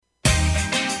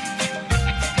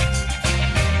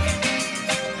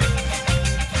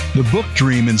The book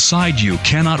dream inside you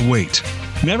cannot wait.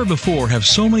 Never before have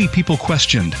so many people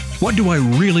questioned, what do I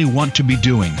really want to be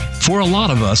doing? For a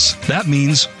lot of us, that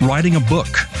means writing a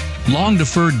book.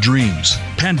 Long-deferred dreams,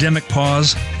 pandemic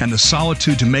pause, and the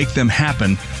solitude to make them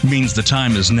happen means the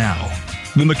time is now.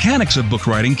 The mechanics of book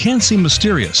writing can seem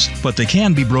mysterious, but they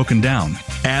can be broken down,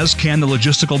 as can the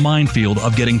logistical minefield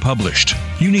of getting published.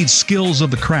 You need skills of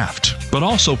the craft, but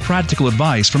also practical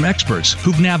advice from experts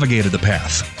who've navigated the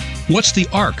path. What's the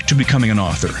arc to becoming an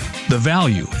author? The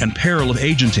value and peril of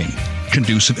agenting,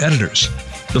 conducive editors,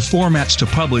 the formats to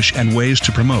publish and ways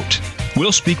to promote.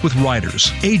 We'll speak with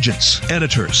writers, agents,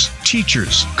 editors,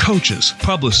 teachers, coaches,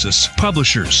 publicists,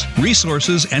 publishers,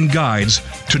 resources, and guides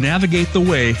to navigate the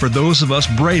way for those of us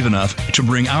brave enough to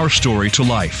bring our story to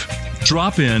life.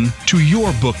 Drop in to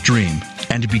your book dream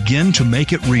and begin to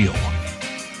make it real.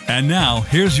 And now,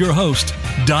 here's your host,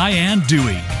 Diane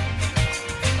Dewey.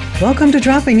 Welcome to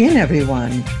Dropping In,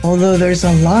 everyone. Although there's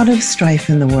a lot of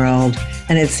strife in the world,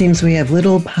 and it seems we have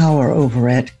little power over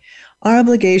it, our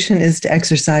obligation is to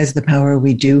exercise the power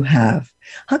we do have.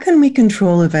 How can we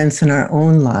control events in our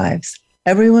own lives?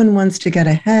 Everyone wants to get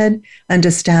ahead and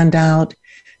to stand out.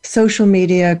 Social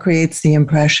media creates the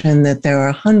impression that there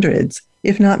are hundreds,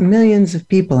 if not millions of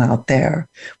people out there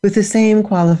with the same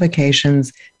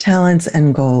qualifications, talents,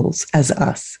 and goals as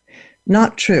us.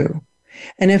 Not true.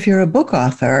 And if you're a book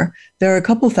author, there are a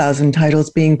couple thousand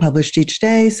titles being published each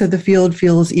day, so the field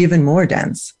feels even more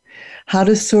dense. How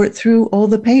to sort through all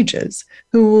the pages?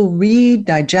 Who will read,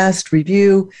 digest,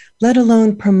 review, let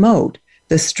alone promote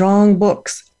the strong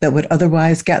books that would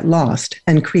otherwise get lost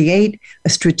and create a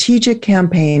strategic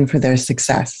campaign for their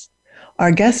success?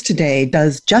 Our guest today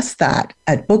does just that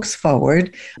at Books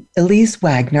Forward, Elysse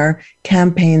Wagner,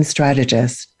 campaign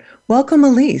strategist. Welcome,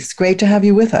 Elysse. Great to have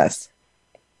you with us.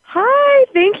 Hi,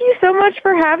 thank you so much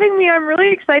for having me. I'm really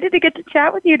excited to get to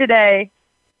chat with you today.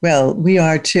 Well, we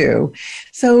are too.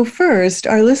 So first,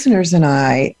 our listeners and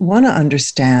I want to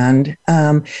understand,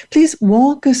 please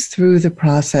walk us through the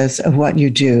process of what you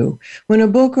do. When a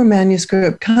book or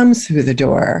manuscript comes through the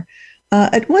door,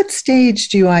 at what stage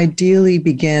do you ideally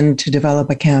begin to develop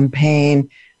a campaign?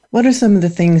 What are some of the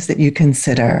things that you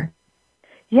consider?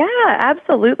 Yeah,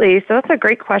 absolutely. So that's a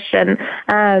great question.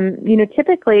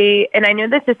 Typically, and I know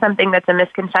this is something that's a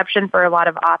misconception for a lot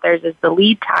of authors, is the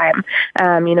lead time,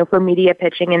 for media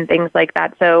pitching and things like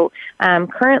that. So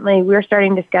currently, we're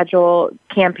starting to schedule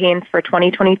campaigns for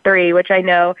 2023, which I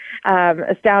know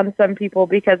astounds some people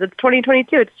because it's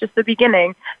 2022. It's just the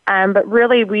beginning. But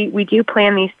really, we do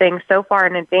plan these things so far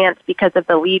in advance because of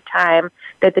the lead time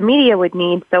that the media would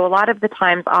need. So a lot of the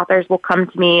times, authors will come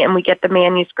to me and we get the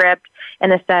manuscript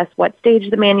and assess what stage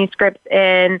the manuscript's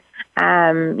in,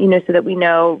 so that we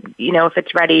know, if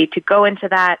it's ready to go into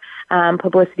that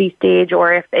publicity stage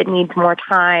or if it needs more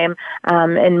time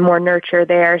and more nurture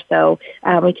there. So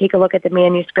we take a look at the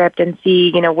manuscript and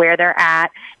see, where they're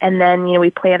at. And then,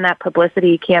 we plan that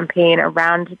publicity campaign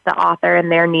around the author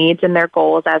and their needs and their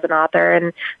goals as an author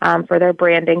and for their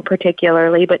branding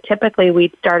particularly. But typically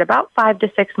we'd start about 5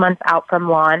 to 6 months out from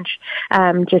launch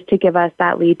just to give us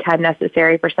that lead time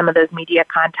necessary for some of those media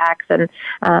contacts and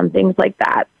things like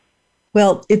that.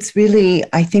 Well, it's really,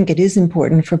 I think it is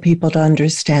important for people to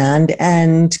understand.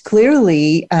 And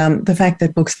clearly, the fact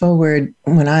that Books Forward,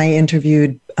 when I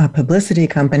interviewed publicity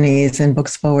companies and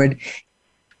Books Forward,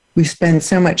 we've spent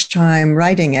so much time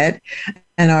writing it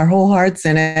and our whole heart's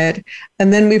in it.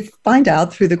 And then we find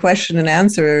out through the question and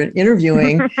answer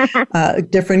interviewing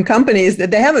different companies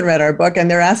that they haven't read our book and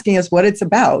they're asking us what it's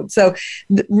about. So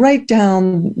right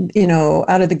down,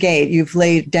 out of the gate, you've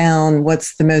laid down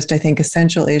what's the most, I think,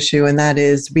 essential issue, and that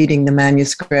is reading the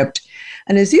manuscript.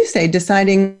 And as you say,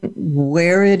 deciding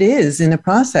where it is in the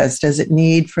process. Does it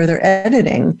need further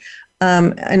editing?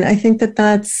 And I think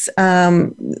that's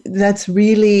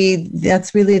really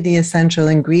the essential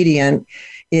ingredient,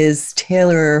 is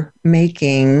tailor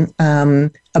making a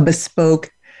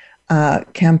bespoke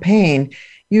campaign.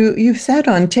 You've said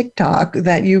on TikTok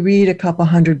that you read a couple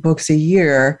hundred books a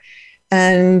year,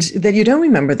 and that you don't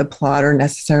remember the plot or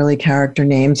necessarily character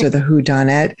names or the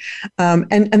whodunit.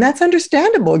 And that's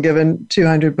understandable given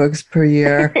 200 books per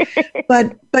year.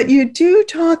 But you do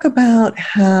talk about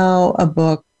how a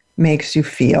book makes you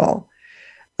feel.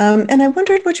 And I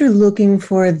wondered what you're looking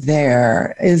for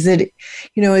there. Is it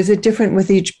different with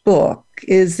each book?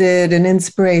 Is it an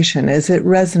inspiration? Is it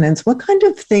resonance? What kind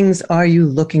of things are you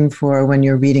looking for when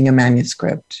you're reading a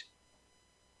manuscript?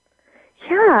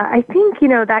 Yeah, I think,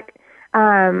 that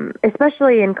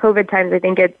especially in COVID times, I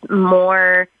think it's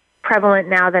more prevalent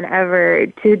now than ever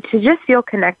to just feel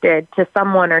connected to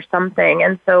someone or something.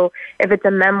 And so if it's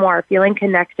a memoir, feeling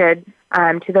connected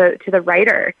to the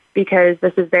writer, because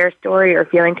this is their story or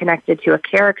feeling connected to a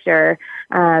character.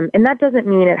 And that doesn't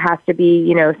mean it has to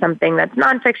be, something that's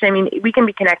nonfiction. I mean, we can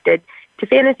be connected to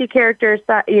fantasy characters,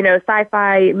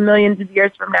 sci-fi millions of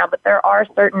years from now, but there are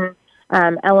certain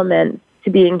elements to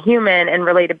being human and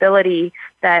relatability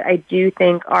that I do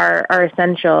think are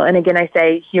essential. And again, I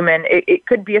say human, it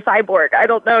could be a cyborg. I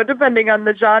don't know, depending on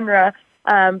the genre.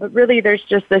 But really, there's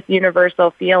just this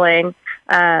universal feeling.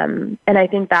 And I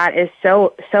think that is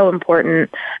so, so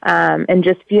important. And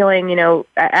just feeling,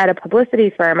 at a publicity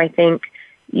firm, I think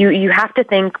you have to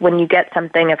think when you get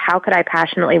something of how could I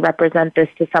passionately represent this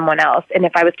to someone else? And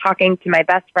if I was talking to my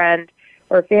best friend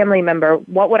or a family member,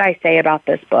 what would I say about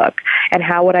this book? And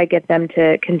how would I get them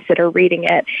to consider reading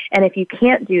it? And if you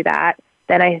can't do that,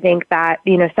 then I think that,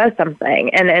 says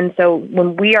something. And so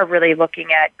when we are really looking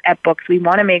at books, we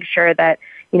want to make sure that,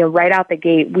 right out the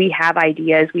gate, we have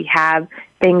ideas, we have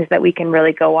things that we can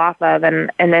really go off of.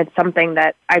 And it's something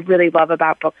that I really love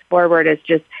about Books Forward is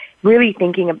just really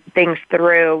thinking of things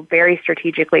through very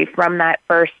strategically from that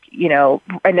first,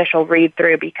 initial read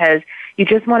through, because you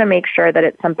just want to make sure that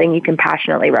it's something you can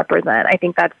passionately represent. I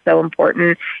think that's so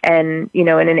important. And, in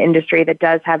an industry that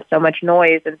does have so much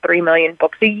noise and 3 million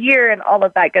books a year and all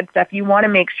of that good stuff, you want to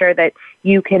make sure that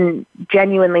you can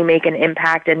genuinely make an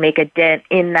impact and make a dent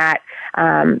in that,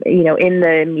 in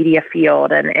the media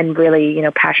field and really,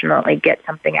 passionately get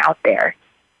something out there.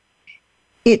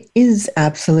 It is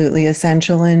absolutely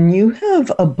essential. And you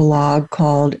have a blog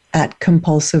called At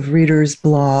Compulsive Readers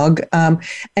Blog.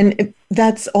 And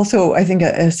that's also, I think,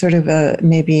 a sort of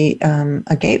maybe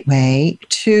a gateway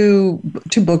to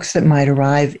books that might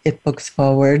arrive at Books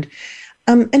Forward.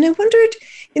 And I wondered,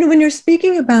 when you're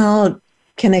speaking about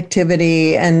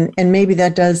connectivity, and maybe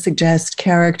that does suggest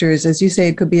characters, as you say,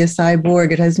 it could be a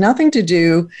cyborg. It has nothing to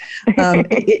do,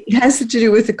 it has to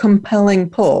do with the compelling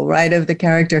pull, right, of the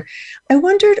character. I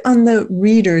wondered on the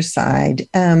reader side,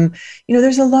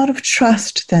 there's a lot of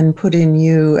trust then put in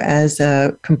you as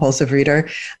a compulsive reader.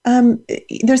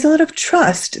 There's a lot of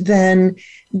trust then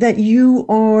that you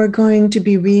are going to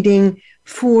be reading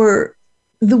for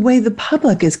the way the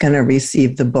public is going to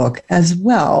receive the book as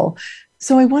well.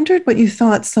 So I wondered what you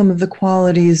thought some of the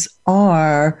qualities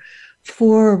are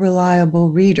for a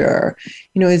reliable reader.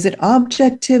 Is it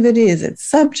objectivity? Is it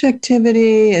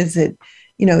subjectivity? Is it,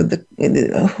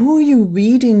 who are you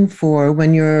reading for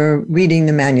when you're reading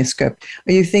the manuscript?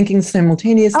 Are you thinking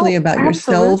simultaneously about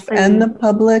yourself and the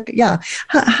public? Yeah.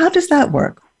 How does that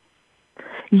work?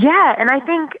 Yeah, and I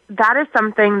think that is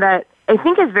something that I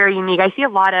think is very unique. I see a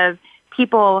lot of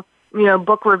people,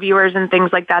 book reviewers and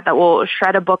things like that will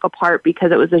shred a book apart because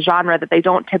it was a genre that they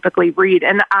don't typically read.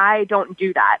 And I don't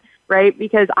do that, right?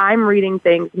 Because I'm reading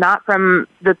things not from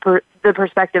the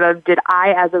perspective of, did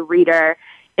I as a reader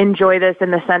enjoy this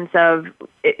in the sense of,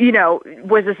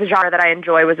 was this a genre that I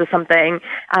enjoy? Was this something,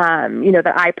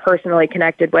 that I personally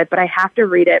connected with? But I have to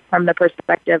read it from the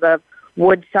perspective of,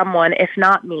 would someone, if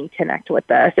not me, connect with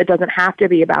this? It doesn't have to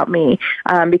be about me,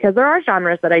 because there are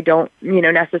genres that I don't,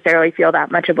 necessarily feel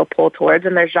that much of a pull towards,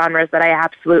 and there's genres that I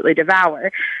absolutely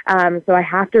devour. So I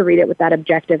have to read it with that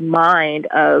objective mind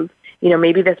of,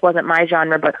 maybe this wasn't my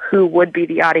genre, but who would be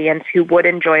the audience? Who would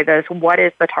enjoy this? What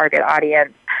is the target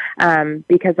audience?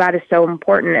 Because that is so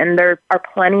important. And there are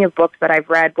plenty of books that I've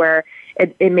read where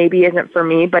it maybe isn't for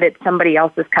me, but it's somebody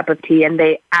else's cup of tea, and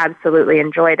they absolutely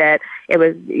enjoyed it. It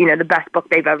was, the best book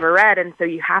they've ever read. And so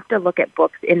you have to look at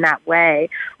books in that way,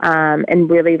 and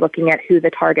really looking at who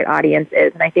the target audience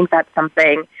is. And I think that's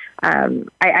something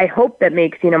I hope that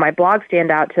makes, my blog stand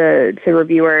out to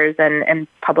reviewers and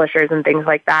publishers and things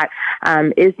like that,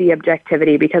 is the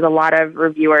objectivity, because a lot of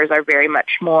reviewers are very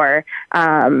much more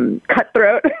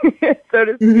cutthroat, so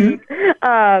to speak,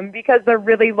 because they're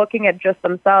really looking at just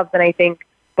themselves. And I think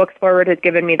Books Forward has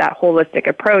given me that holistic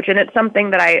approach. And it's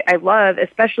something that I love,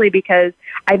 especially because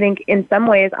I think in some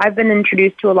ways I've been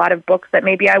introduced to a lot of books that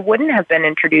maybe I wouldn't have been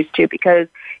introduced to because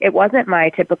it wasn't my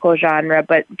typical genre,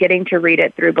 but getting to read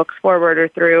it through Books Forward or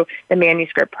through the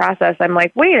manuscript process, I'm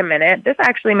like, wait a minute, this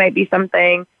actually might be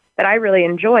something that I really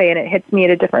enjoy, and it hits me at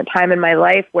a different time in my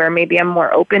life where maybe I'm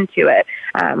more open to it.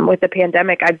 With the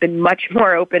pandemic, I've been much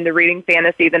more open to reading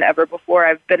fantasy than ever before.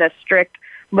 I've been a strict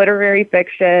literary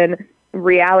fiction,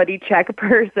 reality check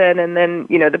person, and then,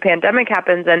 the pandemic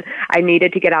happens and I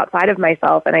needed to get outside of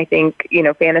myself, and I think,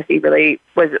 fantasy really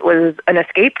was an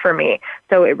escape for me.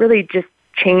 So it really just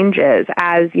changes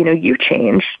as, you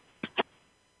change.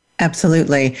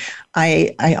 Absolutely.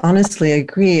 I honestly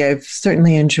agree. I've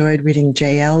certainly enjoyed reading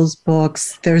JL's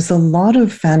books. There's a lot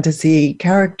of fantasy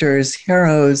characters,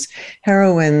 heroes,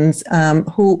 heroines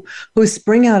who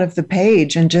spring out of the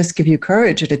page and just give you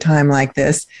courage at a time like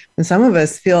this. And some of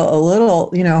us feel a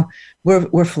little,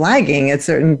 we're flagging at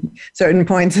certain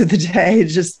points of the day,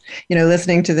 just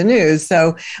listening to the news.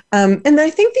 So, and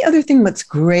I think the other thing that's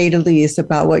great, Elysse,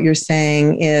 about what you're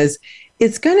saying is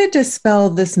it's going to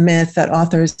dispel this myth that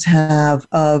authors have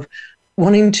of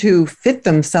wanting to fit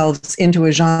themselves into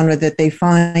a genre that they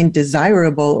find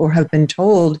desirable or have been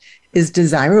told is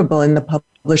desirable in the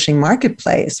publishing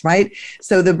marketplace, right?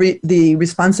 So the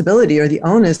responsibility or the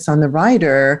onus on the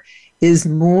writer is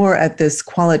more at this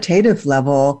qualitative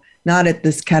level, not at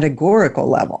this categorical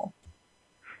level.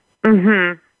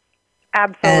 Mm-hmm.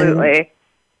 Absolutely. And,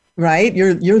 right?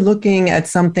 You're looking at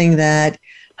something that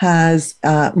has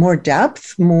more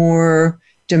depth, more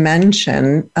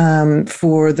dimension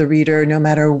for the reader, no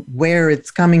matter where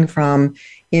it's coming from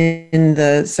in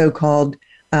the so-called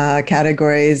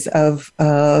categories of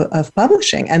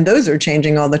publishing. And those are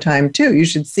changing all the time too. You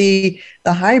should see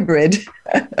the hybrid.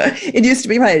 It used to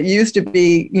be, right, it used to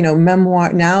be,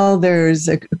 memoir. Now there's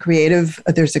a creative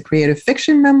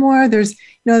fiction memoir. There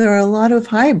are a lot of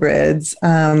hybrids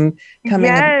coming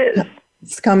yes. up.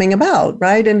 It's coming about,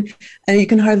 right? And you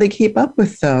can hardly keep up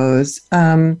with those.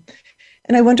 And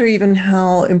I wonder even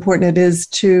how important it is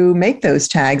to make those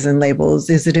tags and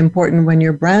labels. Is it important when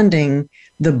you're branding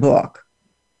the book?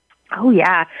 Oh,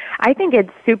 yeah. I think it's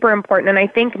super important. And I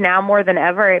think now more than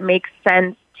ever, it makes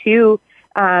sense to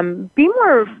be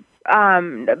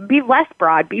less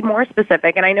broad, be more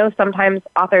specific. And I know sometimes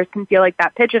authors can feel like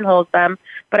that pigeonholes them,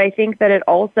 but I think that it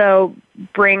also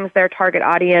brings their target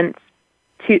audience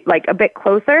to like a bit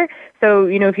closer. So,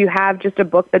 if you have just a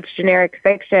book that's generic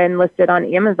fiction listed on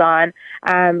Amazon,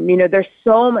 there's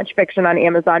so much fiction on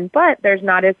Amazon, but there's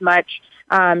not as much,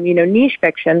 niche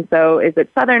fiction. So is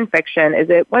it Southern fiction? Is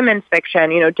it women's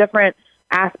fiction? Different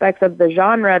aspects of the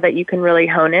genre that you can really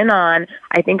hone in on,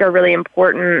 I think are really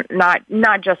important, not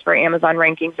just for Amazon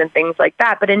rankings and things like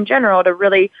that, but in general to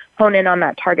really hone in on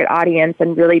that target audience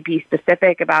and really be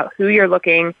specific about who you're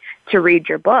looking to read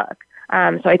your book.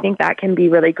 So I think that can be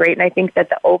really great. And I think that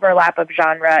the overlap of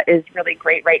genre is really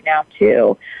great right now,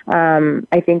 too.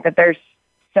 I think that there's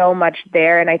so much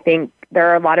there. And I think there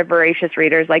are a lot of voracious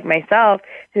readers like myself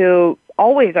who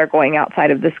always are going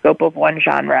outside of the scope of one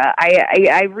genre.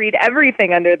 I read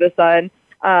everything under the sun.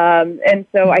 And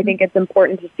so I think it's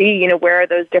important to see, where are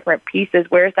those different pieces?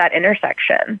 Where's that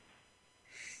intersection?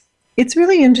 It's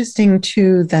really interesting,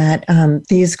 too, that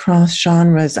these cross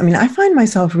genres, I find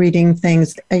myself reading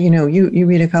things, you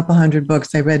read a couple hundred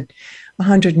books. I read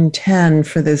 110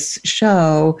 for this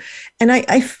show. And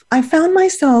I found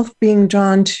myself being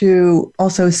drawn to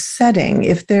also setting.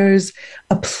 If there's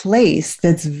a place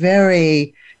that's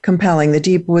very compelling, the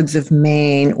deep woods of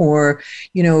Maine or,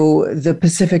 the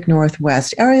Pacific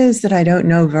Northwest, areas that I don't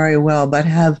know very well, but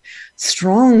have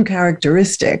strong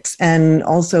characteristics and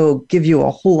also give you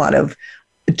a whole lot of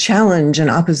challenge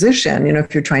and opposition,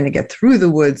 if you're trying to get through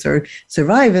the woods or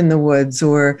survive in the woods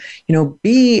or,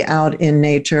 be out in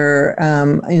nature,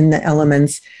 in the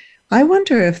elements. I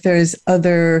wonder if there's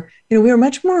other, we are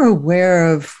much more aware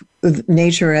of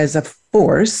nature as a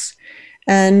force.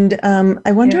 And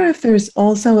I wonder if there's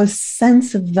also a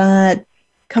sense of that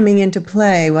coming into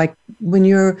play. Like when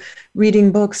you're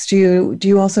reading books, do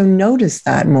you also notice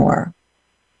that more?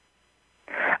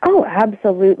 Oh,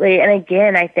 absolutely. And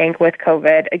again, I think with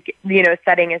COVID,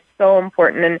 setting is so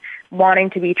important and wanting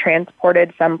to be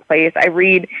transported someplace. I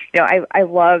read, I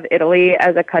love Italy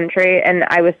as a country, and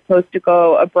I was supposed to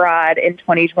go abroad in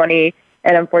 2020.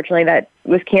 And unfortunately, that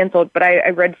was canceled. But I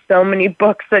read so many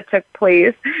books that took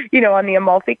place, on the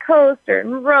Amalfi Coast or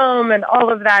in Rome and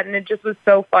all of that. And it just was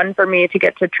so fun for me to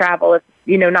get to travel, if,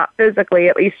 not physically,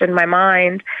 at least in my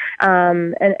mind.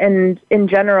 And in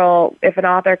general, if an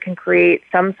author can create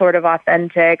some sort of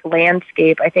authentic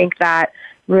landscape, I think that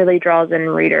really draws in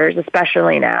readers,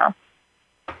 especially now.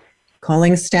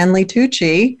 Calling Stanley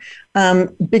Tucci,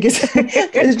 because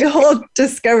the whole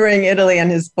discovering Italy in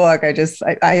his book,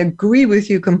 I agree with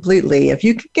you completely. If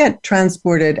you could get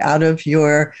transported out of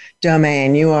your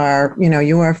domain, you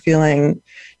are feeling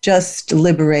just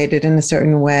liberated in a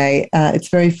certain way. It's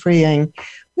very freeing.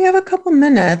 We have a couple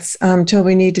minutes till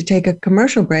we need to take a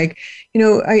commercial break.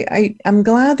 I'm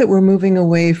glad that we're moving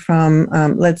away from,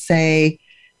 let's say,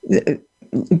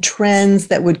 trends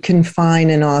that would confine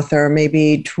an author,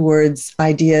 maybe towards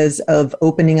ideas of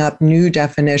opening up new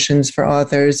definitions for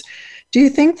authors. Do you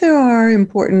think there are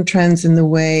important trends in the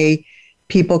way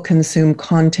people consume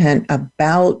content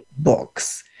about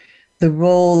books the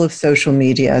role of social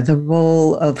media, the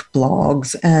role of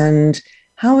blogs, and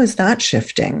how is that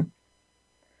shifting?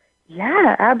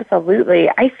 Yeah, absolutely.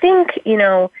 I think,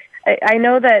 I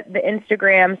know that the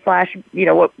Instagram /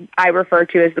 what I refer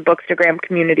to as the Bookstagram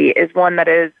community is one that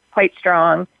is quite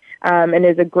strong and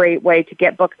is a great way to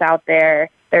get books out there.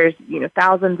 There's,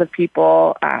 thousands of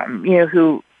people,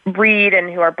 who read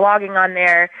and who are blogging on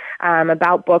there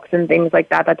about books and things like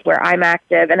that. That's where I'm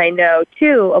active. And I know,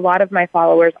 too, a lot of my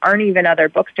followers aren't even other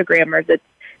Bookstagrammers. It's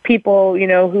people,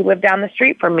 who live down the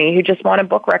street from me who just want a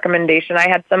book recommendation. I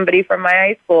had somebody from my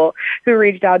high school who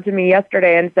reached out to me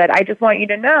yesterday and said, I just want you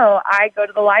to know I go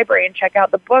to the library and check out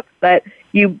the books that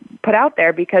you put out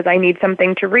there because I need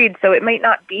something to read. So it might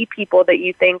not be people that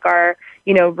you think are,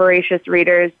 voracious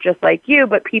readers just like you,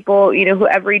 but people, who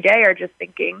every day are just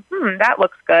thinking, that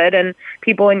looks good, and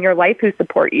people in your life who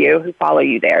support you, who follow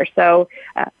you there. So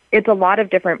it's a lot of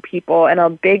different people and a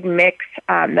big mix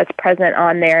that's present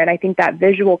on there. And I think that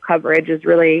visual coverage is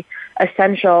really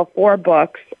essential for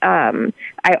books. I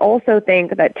also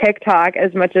think that TikTok,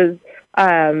 as much as,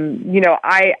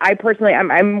 I personally,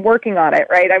 I'm working on it,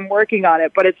 right? I'm working on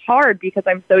it, but it's hard because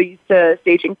I'm so used to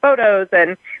staging photos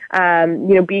and,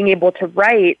 being able to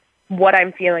write what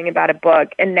I'm feeling about a book.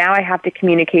 And now I have to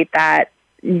communicate that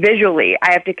visually.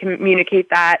 I have to communicate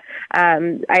that.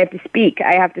 I have to speak.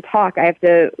 I have to talk. I have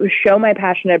to show my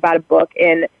passion about a book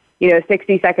in,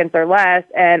 60 seconds or less,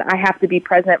 and I have to be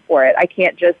present for it. I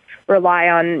can't just rely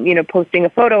on, posting a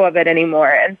photo of it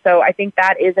anymore. And so I think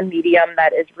that is a medium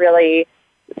that is really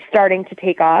starting to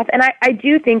take off. And I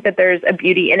do think that there's a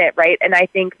beauty in it, right? And I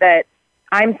think that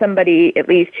I'm somebody, at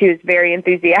least, who's very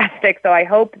enthusiastic. So I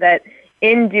hope that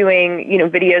in doing,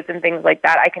 videos and things like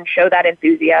that, I can show that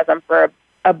enthusiasm for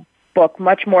a book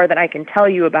much more than I can tell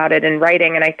you about it in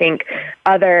writing. And I think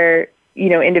other,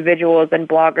 individuals and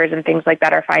bloggers and things like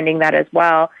that are finding that as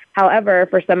well. However,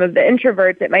 for some of the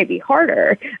introverts, it might be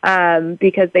harder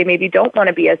because they maybe don't want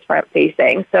to be as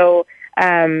front-facing. So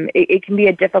it can be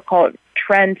a difficult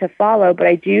trend to follow, but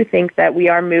I do think that we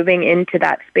are moving into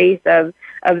that space of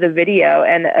the video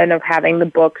and of having the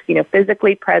books,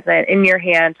 physically present in your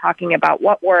hand, talking about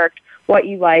what worked, what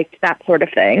you liked, that sort of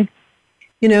thing.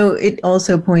 It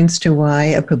also points to why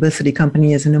a publicity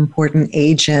company is an important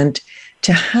agent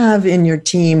to have in your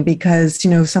team because,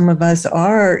 some of us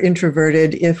are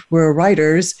introverted if we're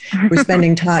writers. We're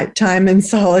spending time in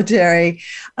solitary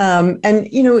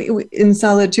in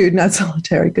solitude, not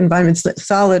solitary confinement,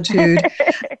 solitude.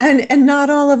 and not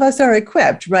all of us are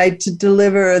equipped, right, to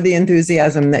deliver the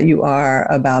enthusiasm that you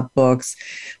are about books.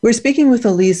 We're speaking with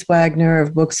Elysse Wagner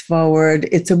of Books Forward.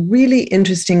 It's a really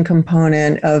interesting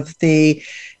component of the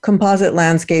composite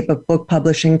landscape of book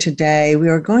publishing today. We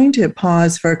are going to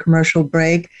pause for a commercial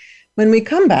break. When we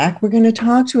come back, we're going to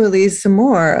talk to Elysse some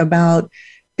more about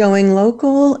going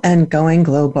local and going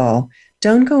global.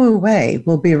 Don't go away.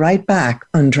 We'll be right back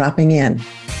on Dropping In.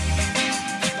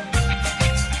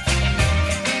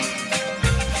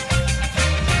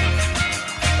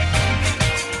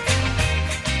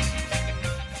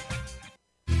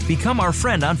 Become our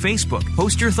friend on Facebook.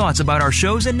 Post your thoughts about our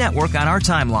shows and network on our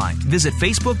timeline. Visit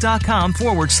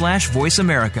facebook.com/Voice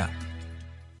America.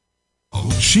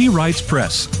 She Writes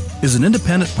Press is an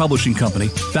independent publishing company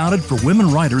founded for women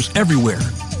writers everywhere.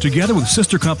 Together with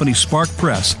sister company Spark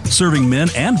Press, serving men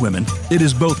and women, it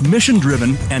is both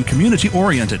mission-driven and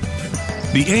community-oriented.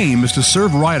 The aim is to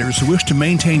serve writers who wish to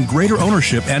maintain greater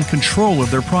ownership and control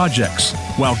of their projects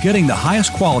while getting the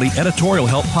highest quality editorial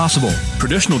help possible,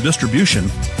 traditional distribution,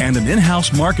 and an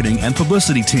in-house marketing and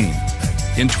publicity team.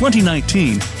 In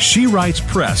 2019, She Writes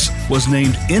Press was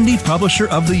named Indie Publisher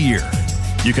of the Year.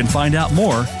 You can find out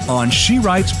more on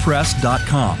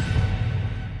shewritespress.com.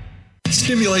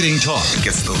 Stimulating talk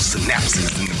gets those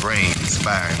synapses in the brain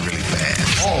firing really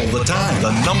fast. All the time.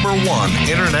 The #1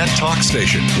 internet talk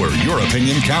station where your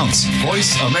opinion counts.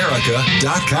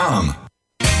 VoiceAmerica.com.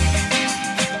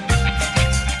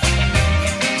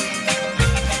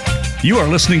 You are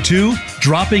listening to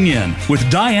Dropping In with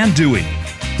Diane Dewey.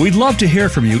 We'd love to hear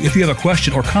from you if you have a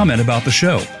question or comment about the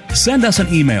show. Send us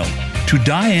an email to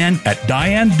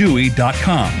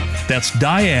Diane@DianeDewey.com. That's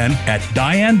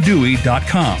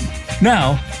Diane@DianeDewey.com.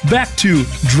 Now, back to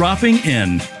Dropping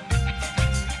In.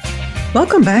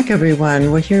 Welcome back,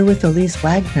 everyone. We're here with Elysse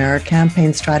Wagner,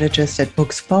 campaign strategist at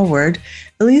Books Forward.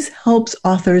 Elysse helps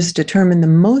authors determine the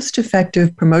most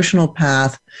effective promotional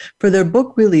path for their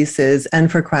book releases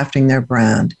and for crafting their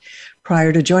brand.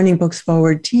 Prior to joining Books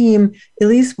Forward team,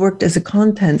 Elysse worked as a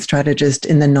content strategist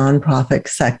in the nonprofit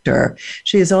sector.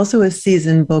 She is also a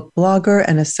seasoned book blogger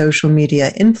and a social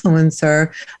media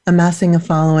influencer, amassing a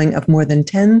following of more than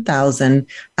 10,000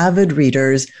 avid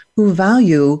readers who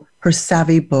value her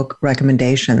savvy book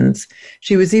recommendations.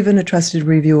 She was even a trusted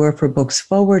reviewer for Books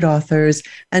Forward authors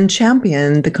and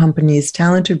championed the company's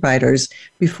talented writers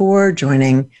before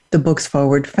joining the Books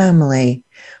Forward family.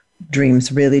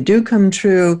 Dreams really do come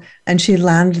true, and she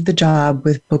landed the job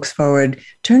with Books Forward,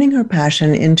 turning her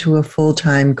passion into a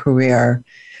full-time career.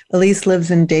 Elysse lives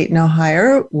in Dayton,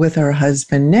 Ohio, with her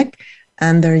husband, Nick,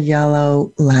 and their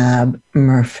yellow lab,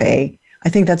 Murphy. I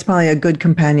think that's probably a good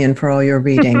companion for all your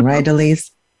reading, right,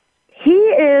 Elysse? He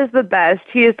is the best.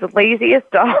 He is the laziest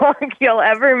dog you'll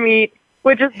ever meet,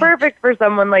 which is perfect for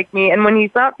someone like me. And when he's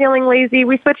not feeling lazy,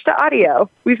 we switch to audio.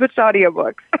 We switch to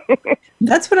audiobooks.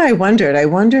 That's what I wondered. I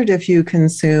wondered if you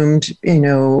consumed,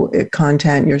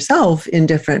 content yourself in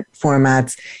different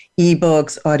formats,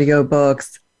 ebooks,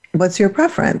 audiobooks. What's your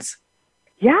preference?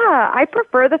 Yeah, I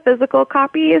prefer the physical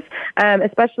copies,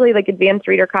 especially like advanced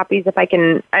reader copies. If I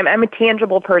can, I'm a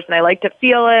tangible person. I like to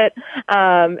feel it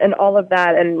and all of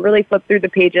that and really flip through the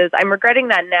pages. I'm regretting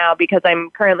that now because I'm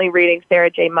currently reading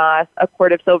Sarah J. Maas, A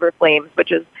Court of Silver Flames,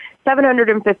 which is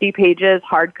 750 pages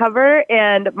hardcover,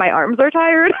 and my arms are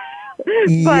tired.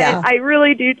 But I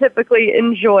really do typically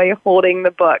enjoy holding the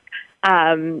book.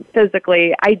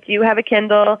 Physically. I do have a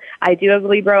Kindle. I do have a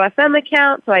Libro FM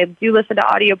account, so I do listen to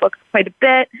audiobooks quite a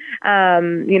bit,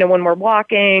 when we're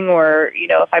walking or,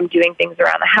 if I'm doing things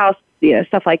around the house,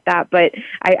 stuff like that. But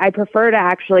I prefer to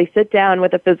actually sit down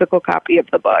with a physical copy of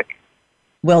the book.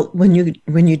 Well, when you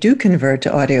do convert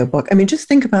to audiobook, I mean, just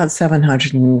think about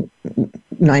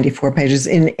 794 pages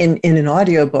in an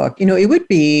audiobook. It would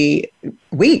be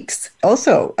weeks.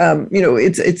 Also,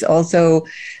 it's also,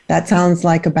 that sounds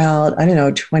like about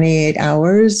 28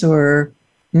 hours or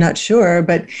not sure,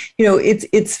 but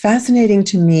it's fascinating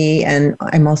to me, and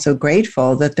I'm also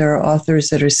grateful that there are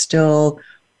authors that are still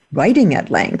writing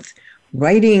at length,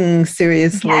 writing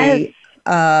seriously. Yes.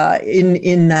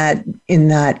 In that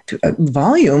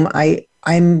volume,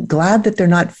 I'm glad that they're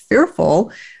not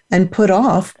fearful and put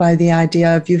off by the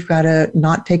idea of you've got to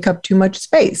not take up too much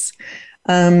space.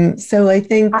 So I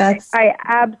think I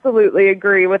absolutely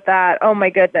agree with that. Oh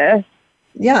my goodness.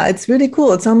 Yeah, it's really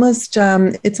cool. It's almost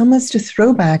a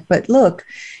throwback. But look,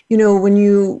 when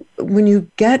you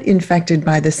get infected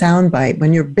by the soundbite,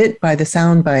 when you're bit by the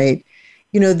soundbite,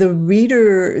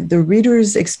 the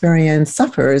reader's experience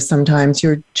suffers sometimes.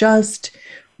 You're just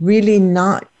really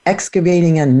not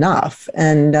excavating enough.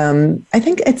 And I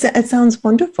think it sounds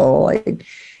wonderful.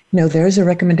 There's a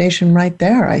recommendation right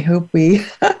there. I hope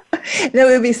that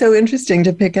would be so interesting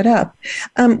to pick it up.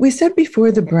 We said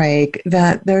before the break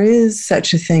that there is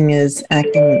such a thing as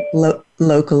acting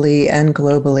locally and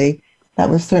globally. That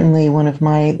was certainly one of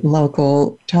my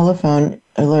local telephone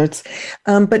alerts.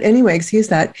 But anyway, excuse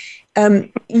that.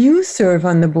 You serve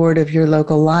on the board of your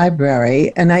local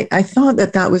library, and I thought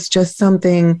that was just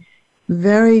something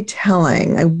very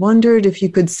telling. I wondered if you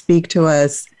could speak to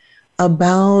us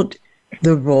about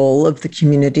the role of the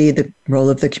community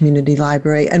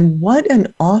library, and what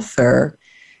an author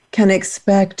can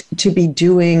expect to be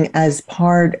doing as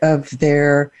part of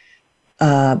their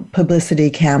publicity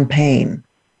campaign.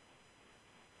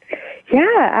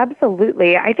 Yeah,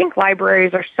 absolutely. I think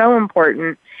libraries are so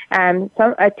important.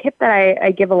 So a tip that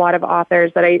I give a lot of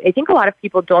authors that I think a lot of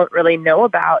people don't really know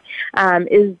about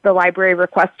is the library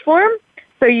request form.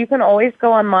 So you can always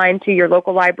go online to your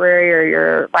local library or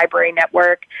your library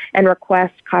network and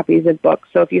request copies of books.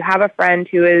 So if you have a friend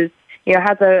who is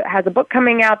has a book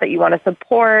coming out that you want to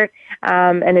support,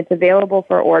 and it's available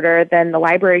for order, then the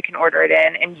library can order it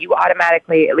in, and you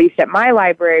automatically, at least at my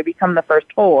library, become the first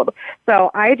hold.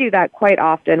 So I do that quite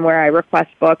often, where I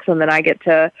request books, and then I get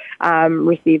to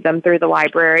receive them through the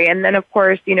library. And then, of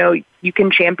course, you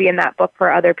can champion that book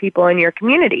for other people in your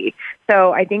community.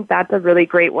 So I think that's a really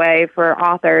great way for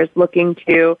authors looking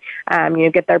to,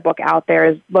 get their book out there,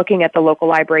 is looking at the local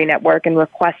library network and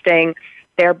requesting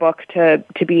their book to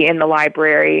be in the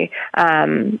library,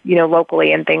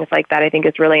 locally and things like that. I think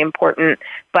it's really important.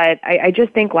 But I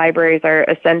just think libraries are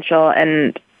essential.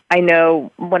 And I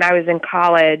know when I was in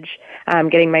college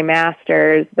getting my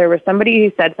master's, there was somebody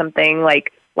who said something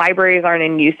like, libraries aren't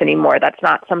in use anymore. That's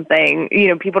not something,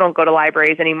 people don't go to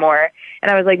libraries anymore.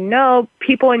 And I was like, no,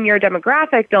 people in your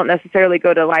demographic don't necessarily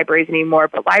go to libraries anymore,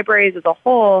 but libraries as a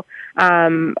whole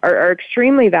are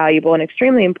extremely valuable and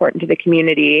extremely important to the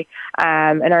community,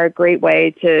 and are a great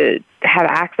way to have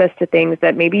access to things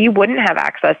that maybe you wouldn't have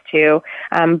access to.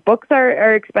 Books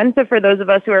are expensive for those of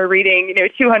us who are reading,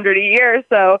 200 a year.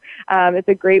 So it's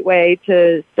a great way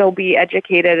to still be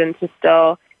educated and to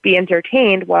still be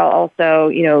entertained while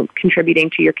also,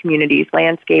 contributing to your community's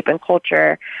landscape and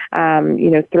culture,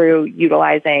 through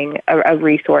utilizing a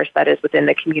resource that is within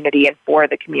the community and for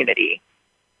the community.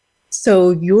 So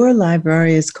your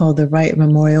library is called the Wright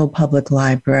Memorial Public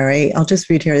Library. I'll just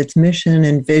read here. Its mission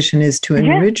and vision is to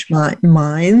enrich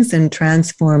minds and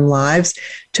transform lives,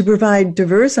 to provide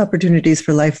diverse opportunities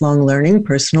for lifelong learning,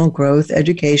 personal growth,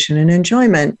 education, and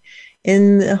enjoyment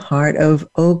in the heart of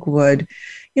Oakwood.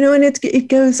 And it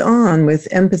goes on with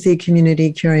empathy,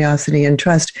 community, curiosity, and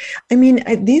trust. I mean,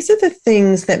 these are the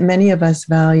things that many of us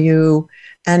value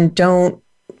and don't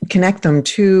connect them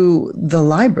to the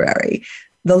library.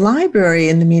 The library,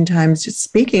 in the meantime, just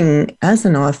speaking as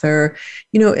an author,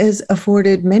 has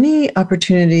afforded many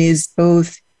opportunities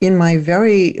both in my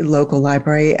very local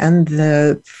library and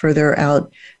the further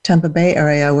out Tampa Bay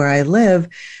area where I live,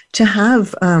 to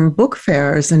have book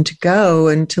fairs and to go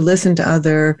and to listen to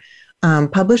other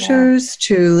publishers,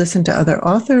 to listen to other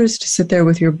authors, to sit there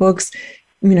with your books,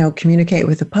 communicate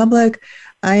with the public.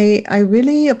 I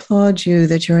really applaud you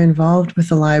that you're involved with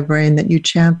the library and that you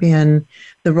champion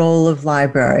the role of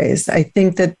libraries. I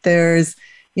think that there's,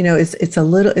 it's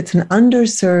an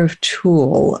underserved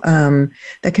tool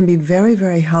that can be very,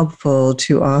 very helpful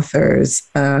to authors.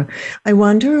 I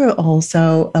wonder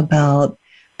also about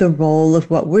the role of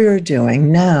what we're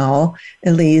doing now,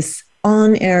 Elysse,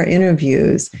 on-air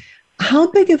interviews.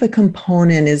 How big of a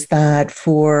component is that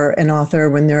for an author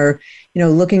when they're,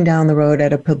 looking down the road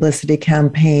at a publicity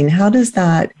campaign? How does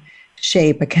that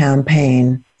shape a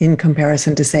campaign in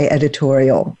comparison to, say,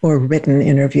 editorial or written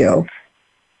interview?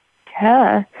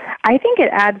 Yeah, I think it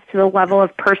adds to the level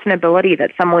of personability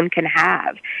that someone can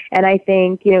have. And I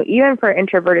think, even for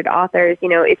introverted authors,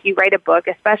 if you write a book,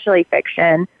 especially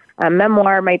fiction, a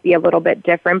memoir might be a little bit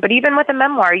different, but even with a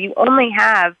memoir, you only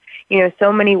have,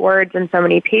 so many words and so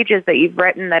many pages that you've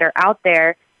written that are out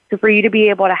there. So for you to be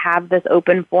able to have this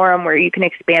open forum where you can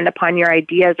expand upon your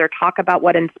ideas or talk about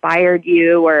what inspired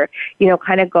you or,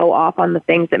 kind of go off on the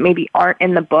things that maybe aren't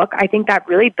in the book, I think that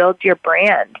really builds your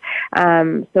brand.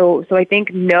 So I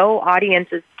think no audience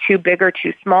is too big or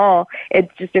too small.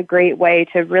 It's just a great way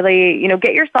to really,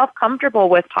 get yourself comfortable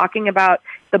with talking about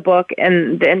the book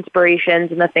and the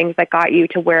inspirations and the things that got you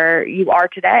to where you are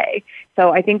today.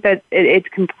 So I think that it's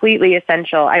completely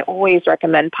essential. I always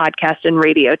recommend podcast and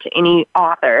radio to any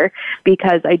author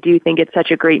because I do think it's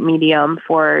such a great medium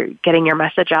for getting your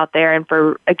message out there and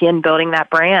for, again, building that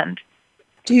brand.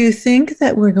 Do you think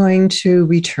that we're going to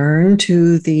return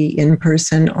to the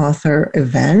in-person author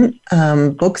event,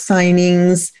 book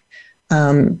signings,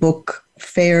 book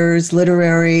fairs,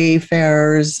 literary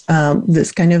fairs,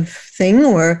 this kind of thing?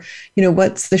 Or,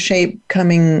 what's the shape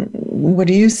coming? What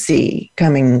do you see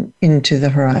coming into the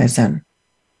horizon?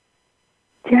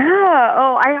 Yeah.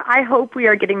 Oh, I hope we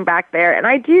are getting back there. And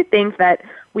I do think that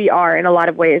we are in a lot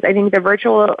of ways. I think the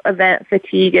virtual event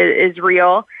fatigue is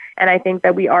real. And I think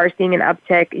that we are seeing an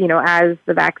uptick, as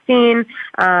the vaccine,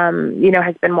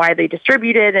 has been widely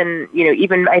distributed. And,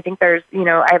 even I think there's,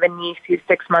 I have a niece who's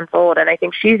 6 months old, and I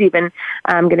think she's even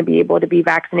going to be able to be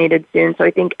vaccinated soon. So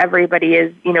I think everybody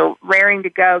is, raring to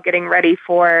go, getting ready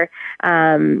for,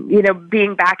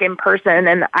 being back in person.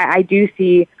 And I do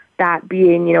see that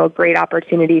being, a great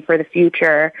opportunity for the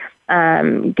future,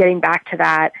 getting back to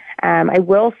that. I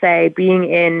will say being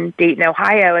in Dayton,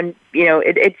 Ohio, and,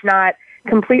 it's not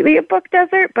completely a book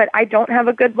desert, but I don't have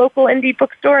a good local indie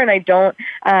bookstore, and I don't,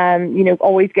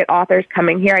 always get authors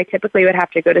coming here. I typically would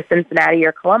have to go to Cincinnati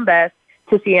or Columbus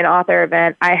to see an author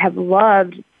event. I have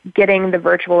loved getting the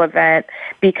virtual event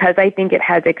because I think it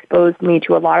has exposed me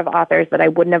to a lot of authors that I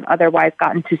wouldn't have otherwise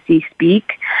gotten to see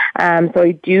speak. So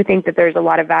I do think that there's a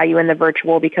lot of value in the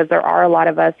virtual because there are a lot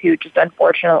of us who just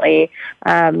unfortunately,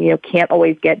 can't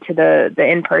always get to the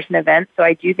in-person events. So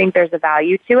I do think there's a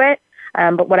value to it.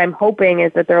 But what I'm hoping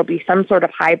is that there will be some sort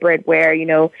of hybrid where,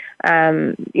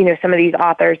 some of these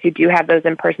authors who do have those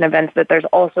in-person events, that there's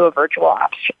also a virtual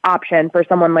option for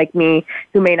someone like me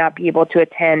who may not be able to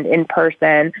attend in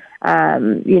person,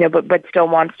 but still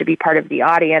wants to be part of the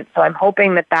audience. So I'm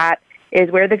hoping that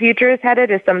is where the future is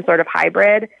headed, is some sort of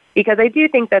hybrid, because I do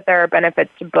think that there are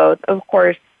benefits to both. Of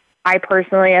course, I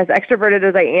personally, as extroverted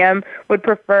as I am, would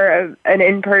prefer an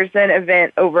in-person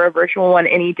event over a virtual one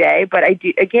any day. But I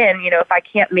do, again, if I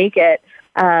can't make it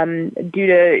due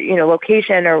to,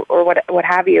 location or what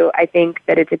have you, I think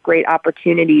that it's a great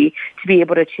opportunity to be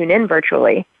able to tune in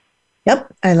virtually.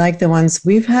 Yep, I like the ones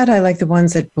we've had. I like the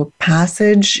ones at Book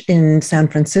Passage in San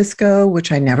Francisco,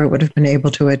 which I never would have been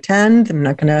able to attend. I'm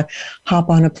not going to hop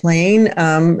on a plane.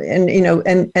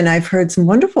 And I've heard some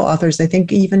wonderful authors. I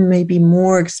think even maybe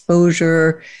more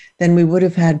exposure than we would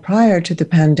have had prior to the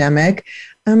pandemic.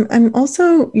 I'm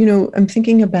also, I'm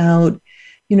thinking about,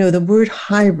 the word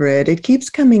hybrid. It keeps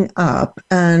coming up,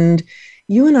 and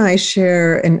you and I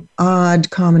share an odd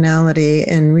commonality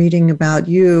in reading about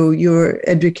you, your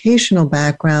educational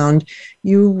background.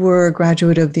 You were a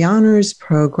graduate of the honors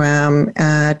program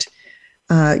at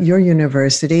your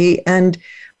university and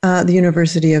the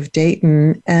University of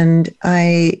Dayton. And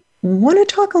I want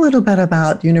to talk a little bit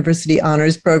about university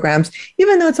honors programs,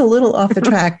 even though it's a little off the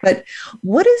track. But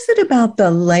what is it about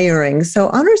the layering? So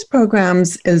honors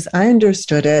programs, as I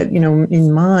understood it,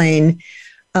 in mine,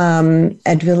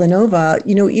 at Villanova,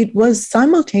 it was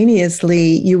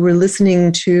simultaneously you were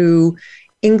listening to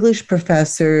English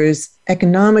professors,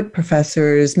 economic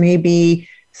professors, maybe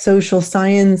social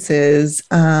sciences,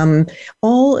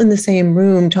 all in the same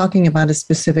room talking about a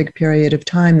specific period of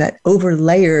time that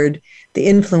overlayered the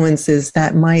influences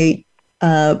that might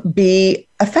be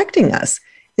affecting us.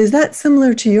 Is that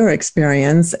similar to your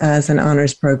experience as an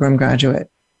honors program graduate?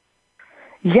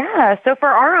 Yeah, so for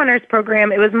our honors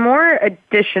program, it was more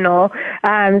additional.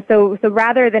 So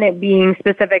rather than it being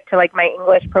specific to like my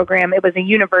English program, it was a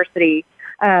university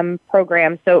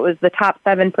program. So it was the top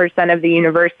 7% of the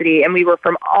university, and we were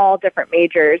from all different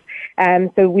majors.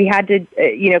 So we had to,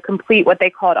 complete what they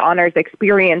called honors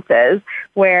experiences,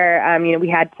 where we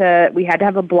had to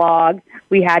have a blog.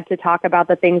 We had to talk about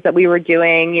the things that we were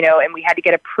doing, and we had to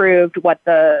get approved what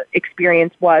the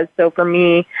experience was. So for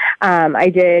me, I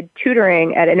did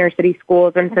tutoring at inner city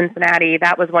schools in Cincinnati.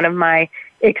 That was one of my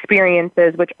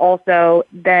experiences, which also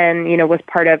then, was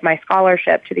part of my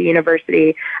scholarship to the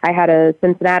university. I had a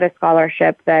Cincinnati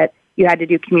scholarship that you had to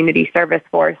do community service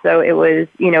for. So it was,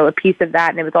 a piece of that.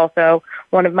 And it was also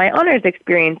one of my honors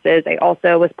experiences. I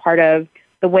also was part of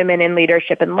the Women in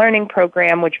Leadership and Learning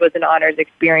program, which was an honors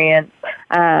experience.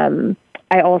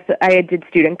 I did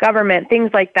student government,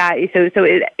 things like that. So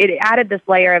it added this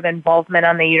layer of involvement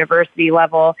on the university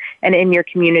level and in your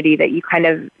community that you kind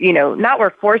of, not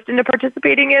were forced into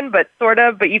participating in, but sort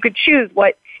of, but you could choose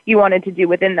what you wanted to do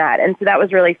within that. And so that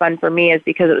was really fun for me, is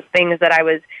because it was things that I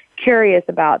was curious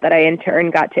about that I in turn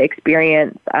got to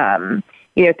experience,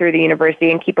 through the university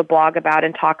and keep a blog about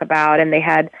and talk about. And they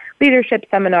had leadership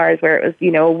seminars where it was,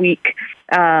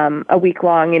 a week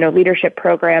long, leadership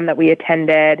program that we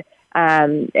attended.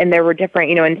 And there were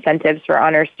different, incentives for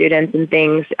honor students and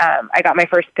things. I got my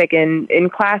first pick in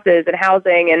classes and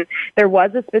housing, and there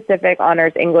was a specific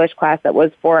honors English class that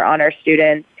was for honor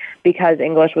students because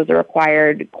English was a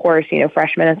required course,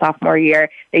 freshman and sophomore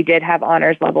year. They did have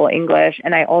honors level English,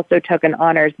 and I also took an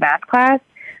honors math class.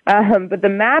 But the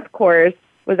math course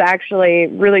was actually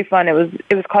really fun. It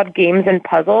was called Games and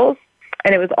Puzzles.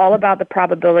 And it was all about the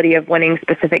probability of winning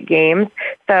specific games.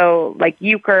 So like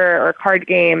euchre or card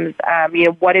games,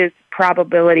 what is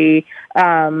probability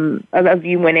of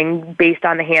you winning based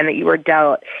on the hand that you were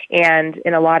dealt? And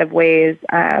in a lot of ways,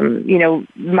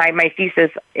 my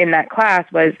thesis in that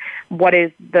class was what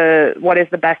is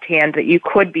the best hand that you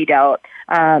could be dealt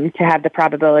to have the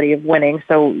probability of winning.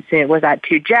 So was that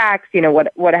 2 jacks,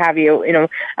 what have you,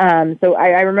 so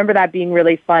I remember that being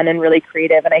really fun and really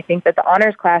creative. And I think that the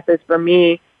honors classes for me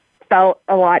felt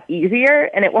a lot easier,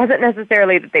 and it wasn't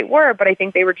necessarily that they were, but I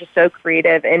think they were just so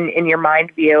creative in your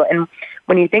mind view. And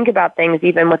when you think about things,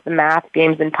 even with the math,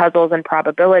 games and puzzles and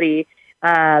probability,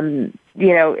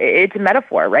 it's a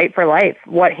metaphor, right, for life.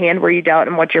 What hand were you dealt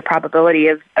and what's your probability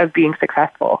of being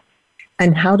successful?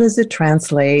 And how does it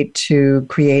translate to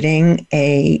creating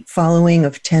a following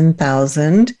of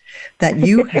 10,000 that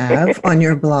you have on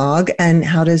your blog? And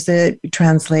how does it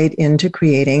translate into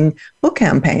creating book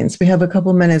campaigns? We have a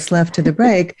couple minutes left to the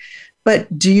break,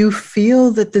 but do you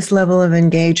feel that this level of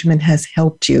engagement has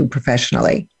helped you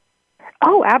professionally?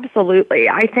 Oh, absolutely.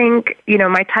 I think,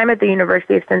 my time at the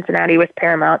University of Cincinnati was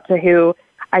paramount to who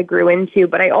I grew into,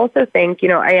 but I also think,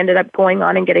 I ended up going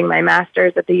on and getting my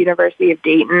master's at the University of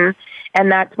Dayton. And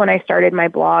that's when I started my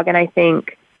blog. And I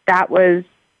think that was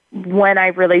when I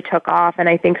really took off. And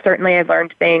I think certainly I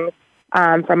learned things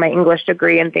from my English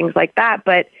degree and things like that.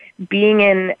 But being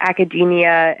in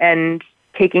academia and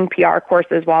taking PR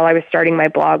courses while I was starting my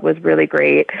blog was really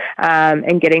great,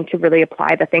 and getting to really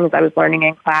apply the things I was learning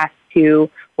in class to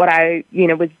what I,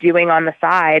 was doing on the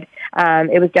side.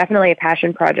 It was definitely a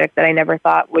passion project that I never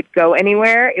thought would go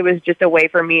anywhere. It was just a way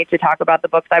for me to talk about the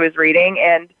books I was reading.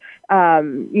 And,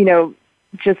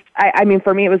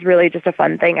 for me, it was really just a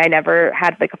fun thing. I never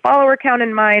had like a follower count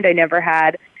in mind. I never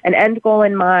had, an end goal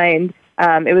in mind.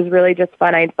 It was really just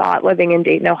fun. I thought living in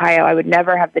Dayton, Ohio, I would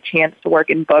never have the chance to work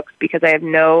in books because I have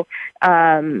no,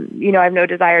 I have no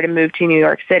desire to move to New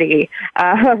York City.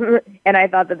 And I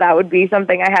thought that would be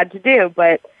something I had to do.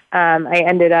 But I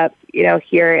ended up,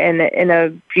 here in a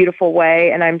beautiful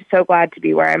way. And I'm so glad to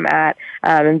be where I'm at.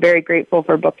 I'm very grateful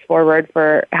for Books Forward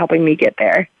for helping me get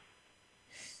there.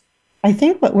 I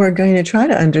think what we're going to try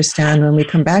to understand when we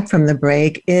come back from the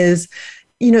break is,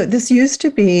 this used to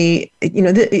be,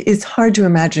 it's hard to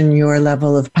imagine your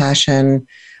level of passion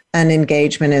and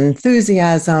engagement and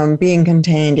enthusiasm being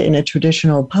contained in a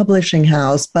traditional publishing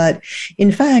house. But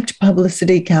in fact,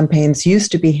 publicity campaigns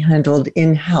used to be handled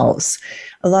in-house.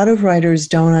 A lot of writers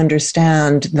don't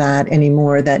understand that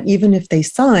anymore, that even if they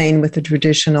sign with a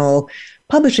traditional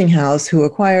publishing house who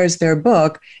acquires their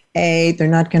book, they're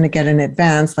not going to get an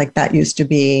advance like that used to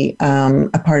be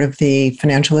a part of the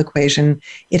financial equation.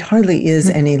 It hardly is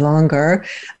any longer.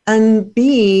 And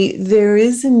B, there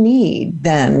is a need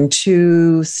then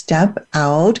to step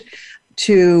out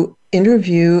to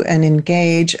interview and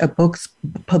engage a books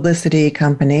publicity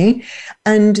company.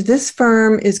 And this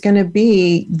firm is going to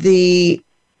be the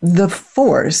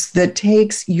force that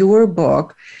takes your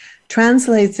book,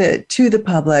 translates it to the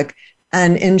public,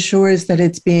 and ensures that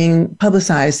it's being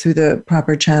publicized through the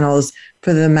proper channels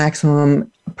for the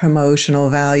maximum promotional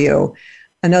value.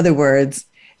 In other words,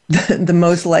 the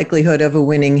most likelihood of a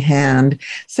winning hand.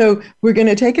 So we're going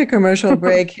to take a commercial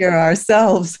break here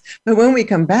ourselves. But when we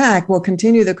come back, we'll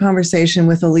continue the conversation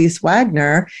with Elysse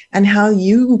Wagner and how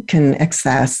you can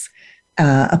access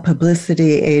a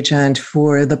publicity agent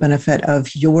for the benefit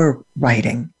of your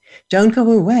writing. Don't go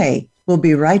away. We'll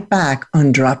be right back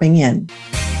on Dropping In.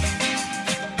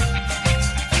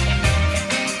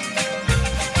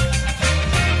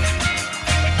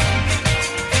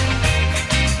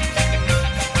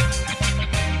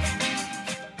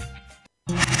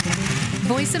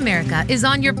 Voice America is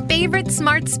on your favorite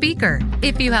smart speaker.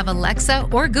 If you have Alexa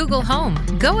or Google Home,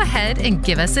 go ahead and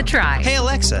give us a try. Hey,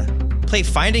 Alexa, play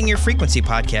Finding Your Frequency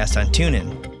podcast on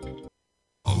TuneIn.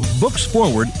 Books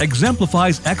Forward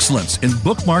exemplifies excellence in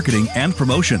book marketing and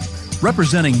promotion,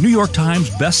 representing New York Times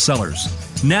bestsellers,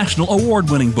 national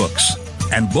award-winning books,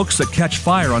 and books that catch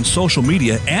fire on social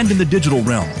media and in the digital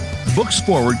realm. Books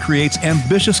Forward creates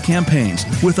ambitious campaigns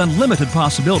with unlimited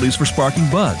possibilities for sparking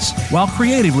buzz while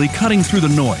creatively cutting through the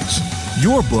noise.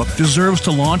 Your book deserves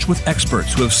to launch with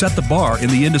experts who have set the bar in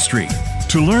the industry.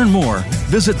 To learn more,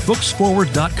 visit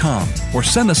booksforward.com or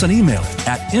send us an email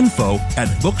at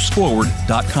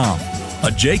info@booksforward.com.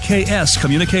 A JKS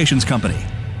Communications company.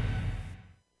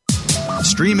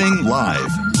 Streaming live,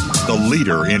 the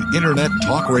leader in Internet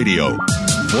talk radio,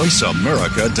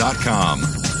 voiceamerica.com.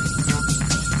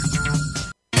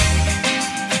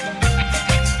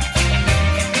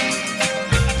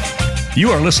 You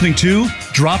are listening to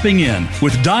Dropping In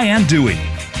with Diane Dewey.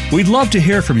 We'd love to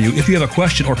hear from you if you have a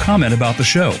question or comment about the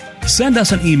show. Send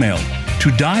us an email to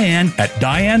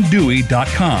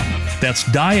diane@dianedewey.com. That's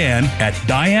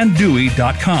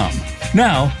diane@dianedewey.com.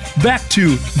 Now, back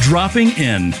to Dropping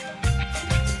In.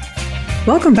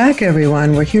 Welcome back,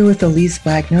 everyone. We're here with Elysse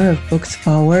Wagner of Books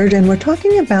Forward, and we're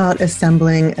talking about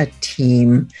assembling a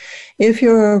team. If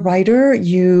you're a writer,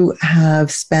 you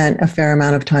have spent a fair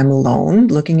amount of time alone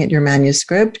looking at your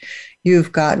manuscript.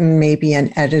 You've gotten maybe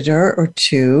an editor or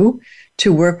two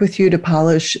to work with you to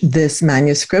polish this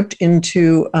manuscript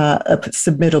into a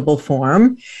submittable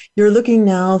form. You're looking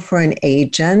now for an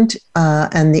agent,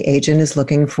 and the agent is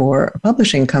looking for a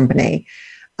publishing company.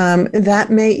 That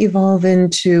may evolve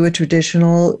into a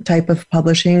traditional type of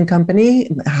publishing company,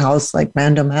 a house like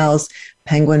Random House,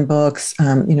 Penguin Books.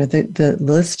 The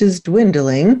list is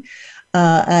dwindling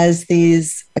as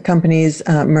these companies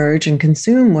merge and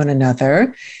consume one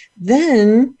another.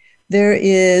 Then there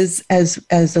is, as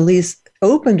Elysse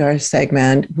opened our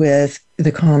segment with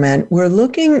the comment, we're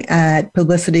looking at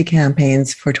publicity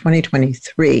campaigns for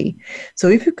 2023. So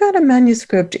if you've got a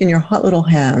manuscript in your hot little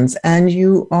hands and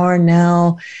you are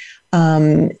now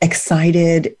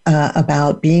excited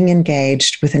about being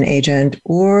engaged with an agent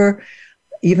or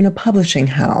even a publishing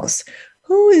house,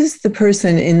 who is the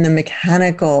person in the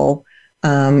mechanical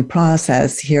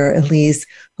process here, Elysse,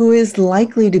 who is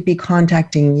likely to be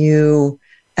contacting you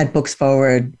at Books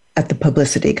Forward at the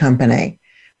publicity company?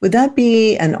 Would that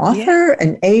be an author,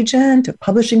 an agent, a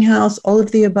publishing house, all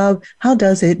of the above? How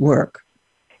does it work?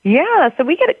 Yeah, so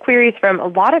we get queries from a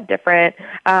lot of different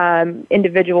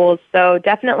individuals. So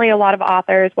definitely a lot of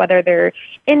authors, whether they're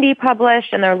indie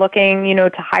published and they're looking,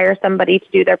 to hire somebody to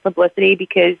do their publicity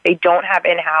because they don't have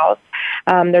in-house.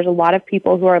 There's a lot of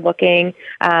people who are looking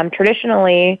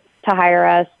traditionally to hire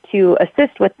us to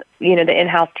assist with, the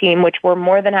in-house team, which we're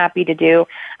more than happy to do.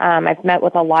 I've met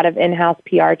with a lot of in-house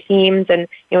PR teams, and,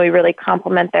 we really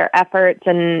complement their efforts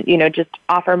and, just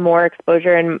offer more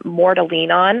exposure and more to lean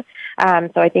on.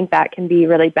 So I think that can be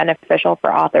really beneficial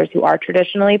for authors who are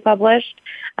traditionally published.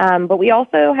 But we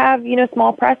also have,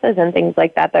 small presses and things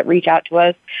like that reach out to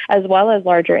us, as well as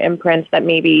larger imprints that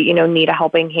maybe, need a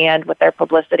helping hand with their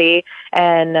publicity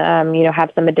and,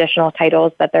 have some additional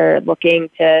titles that they're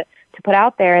looking to put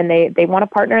out there, and they want to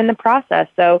partner in the process.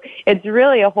 So it's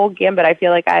really a whole gambit. I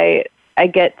feel like I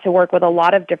get to work with a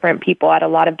lot of different people at a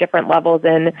lot of different levels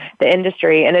in the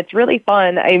industry. And it's really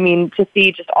fun, to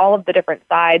see just all of the different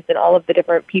sides and all of the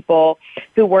different people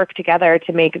who work together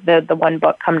to make the one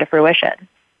book come to fruition.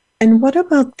 And what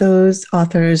about those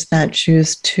authors that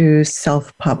choose to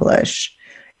self-publish?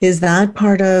 Is that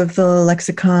part of the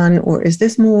lexicon, or is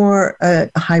this more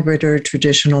a hybrid or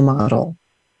traditional model?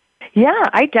 Yeah,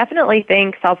 I definitely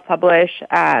think self-publish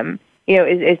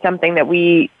is something that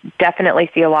we definitely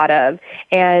see a lot of.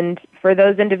 And for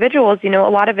those individuals, a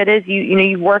lot of it is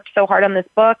you've worked so hard on this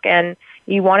book and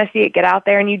you want to see it get out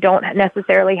there, and you don't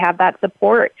necessarily have that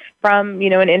support from,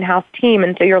 an in-house team.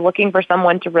 And so you're looking for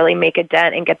someone to really make a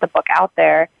dent and get the book out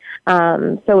there.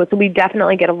 So we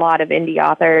definitely get a lot of indie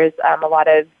authors, a lot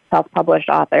of self-published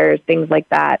authors, things like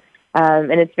that.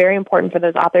 And it's very important for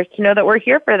those authors to know that we're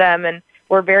here for them. And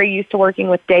we're very used to working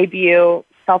with debut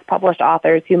self-published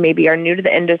authors who maybe are new to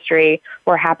the industry.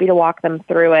 We're happy to walk them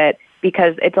through it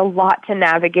because it's a lot to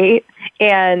navigate.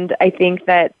 And I think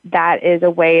that is a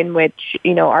way in which,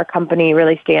 our company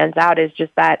really stands out, is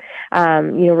just that,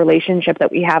 relationship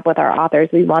that we have with our authors.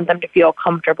 We want them to feel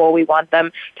comfortable. We want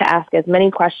them to ask as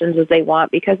many questions as they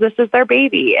want, because this is their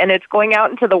baby and it's going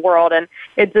out into the world, and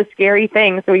it's a scary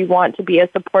thing. So we want to be as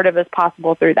supportive as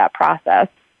possible through that process.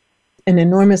 An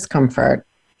enormous comfort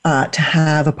to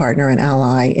have a partner and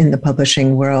ally in the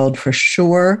publishing world, for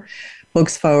sure.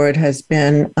 Books Forward has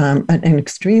been an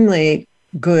extremely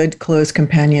good, close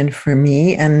companion for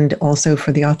me, and also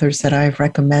for the authors that I've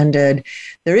recommended.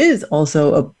 There is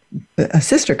also a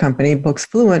sister company, Books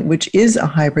Fluent, which is a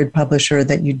hybrid publisher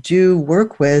that you do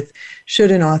work with should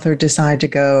an author decide to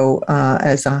go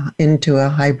into a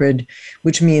hybrid,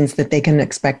 which means that they can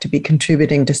expect to be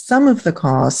contributing to some of the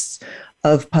costs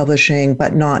of publishing,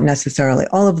 but not necessarily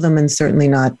all of them, and certainly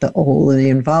not all of the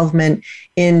involvement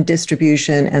in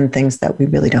distribution and things that we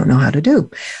really don't know how to do.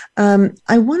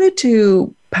 I wanted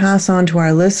to pass on to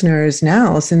our listeners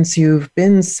now, since you've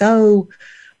been so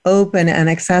open and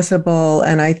accessible,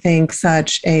 and I think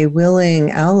such a willing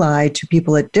ally to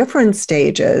people at different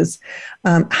stages,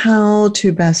 how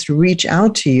to best reach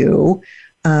out to you.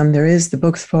 There is the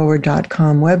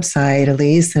booksforward.com website,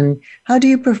 Elysse, and how do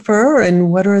you prefer,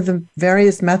 and what are the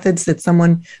various methods that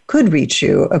someone could reach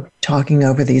you of talking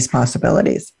over these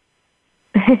possibilities?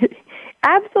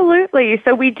 Absolutely.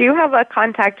 So we do have a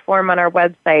contact form on our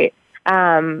website.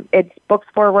 It's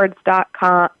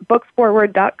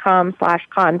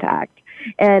booksforward.com/contact.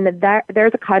 And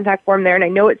there's a contact form there. And I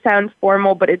know it sounds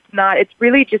formal, but it's not. It's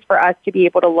really just for us to be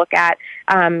able to look at,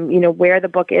 where the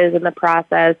book is in the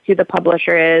process, who the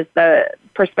publisher is, the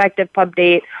prospective pub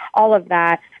date, all of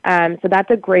that. So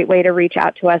that's a great way to reach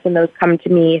out to us, and those come to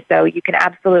me. So you can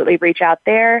absolutely reach out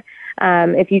there.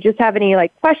 If you just have any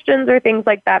questions or things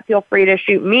like that, feel free to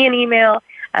shoot me an email.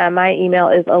 My email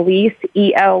is Elysse,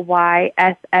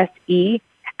 ELYSSE,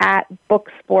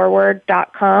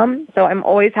 @booksforward.com. So I'm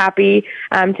always happy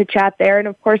to chat there. And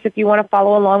of course, if you want to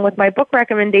follow along with my book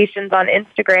recommendations on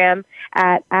Instagram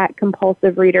at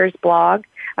Compulsive Readers Blog,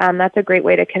 that's a great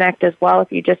way to connect as well.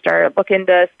 If you just are looking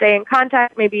to stay in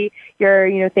contact, maybe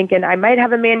you're thinking, I might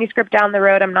have a manuscript down the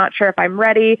road, I'm not sure if I'm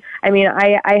ready.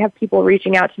 I have people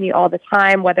reaching out to me all the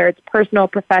time, whether it's personal,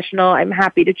 professional. I'm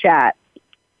happy to chat.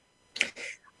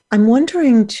 I'm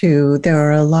wondering, too, there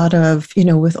are a lot of,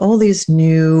 with all these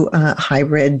new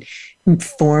hybrid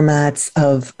formats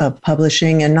of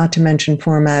publishing, and not to mention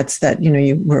formats that,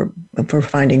 we're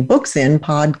finding books in,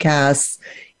 podcasts,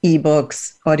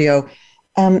 ebooks, audio,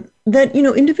 that,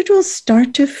 individuals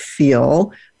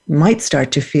might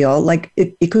start to feel like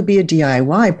it could be a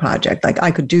DIY project. Like,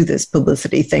 I could do this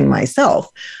publicity thing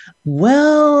myself.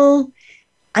 Well,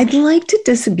 I'd like to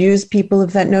disabuse people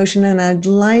of that notion, and I'd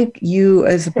like you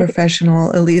as a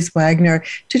professional, Elysse Wagner,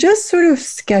 to just sort of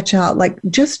sketch out,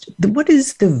 what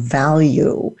is the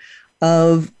value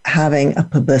of having a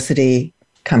publicity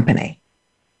company?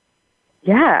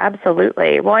 Yeah,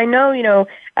 absolutely. Well, I know,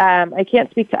 I can't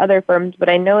speak to other firms, but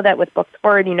I know that with Books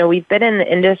Forward, we've been in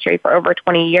the industry for over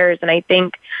 20 years, and I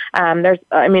think I'm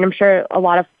sure a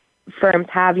lot of firms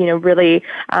have, really,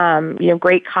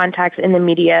 great contacts in the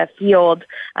media field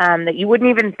that you wouldn't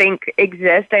even think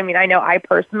exist. I mean, I know I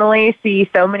personally see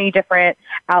so many different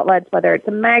outlets, whether it's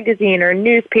a magazine or a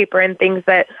newspaper and things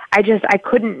that I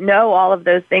couldn't know all of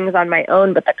those things on my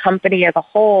own, but the company as a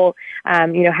whole,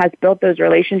 has built those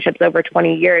relationships over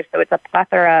 20 years. So it's a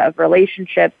plethora of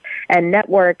relationships and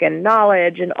network and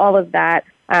knowledge and all of that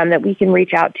that we can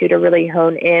reach out to really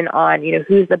hone in on,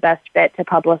 who's the best fit to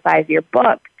publicize your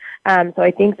book. So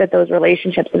I think that those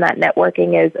relationships and that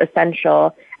networking is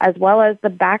essential, as well as the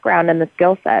background and the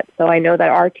skill set. So I know that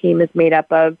our team is made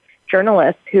up of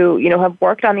journalists who, have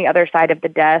worked on the other side of the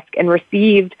desk and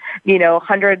received,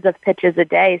 hundreds of pitches a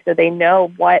day. So they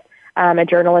know what a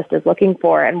journalist is looking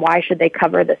for and why should they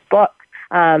cover this book.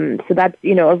 So that's,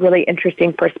 a really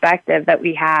interesting perspective that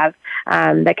we have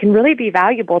that can really be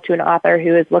valuable to an author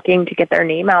who is looking to get their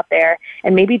name out there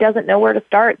and maybe doesn't know where to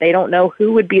start. They don't know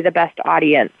who would be the best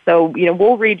audience. So,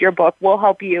 we'll read your book. We'll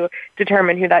help you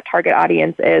determine who that target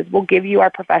audience is. We'll give you our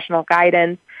professional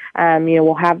guidance.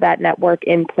 We'll have that network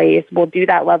in place. We'll do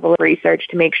that level of research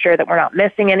to make sure that we're not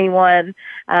missing anyone,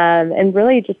 and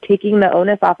really just taking the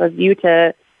onus off of you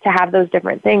to have those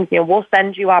different things. We'll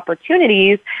send you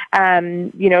opportunities.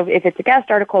 If it's a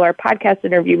guest article or a podcast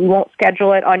interview, we won't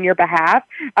schedule it on your behalf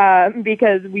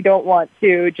because we don't want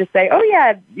to just say, oh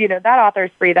yeah, that author's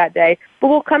free that day, but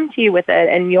we'll come to you with it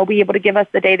and you'll be able to give us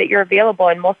the day that you're available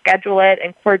and we'll schedule it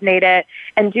and coordinate it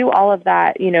and do all of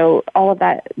that, all of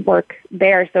that work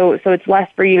there. So it's less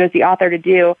for you as the author to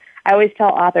do. I always tell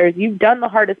authors, you've done the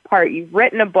hardest part. You've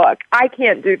written a book. I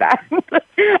can't do that.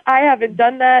 I haven't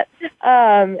done that.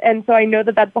 And so I know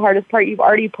that that's the hardest part. You've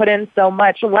already put in so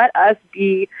much. Let us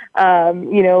be,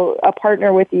 a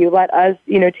partner with you. Let us,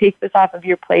 take this off of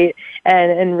your plate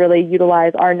and really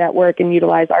utilize our network and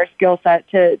utilize our skill set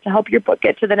to help your book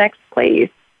get to the next place.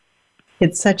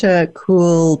 It's such a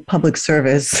cool public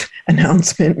service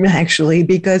announcement, actually,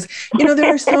 because,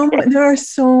 there are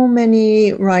so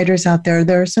many writers out there.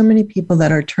 There are so many people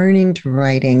that are turning to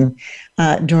writing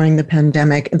during the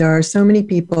pandemic. There are so many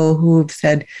people who have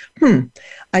said,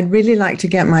 I'd really like to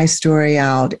get my story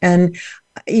out. And,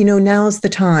 now's the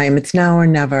time. It's now or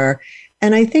never.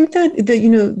 And I think that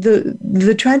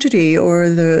the tragedy or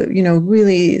the,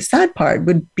 really sad part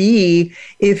would be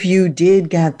if you did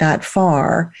get that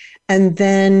far and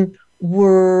then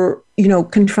were,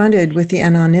 confronted with the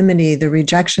anonymity, the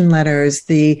rejection letters,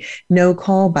 the no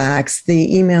callbacks, the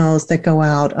emails that go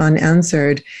out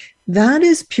unanswered. That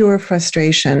is pure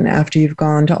frustration after you've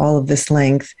gone to all of this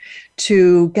length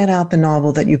to get out the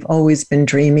novel that you've always been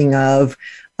dreaming of,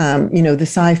 the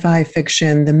sci-fi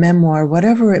fiction, the memoir,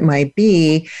 whatever it might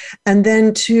be. And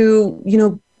then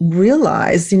to,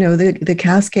 realize, the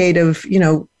cascade of,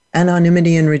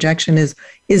 anonymity and rejection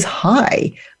is high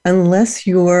unless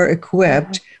you're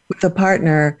equipped with a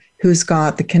partner who's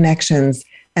got the connections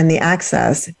and the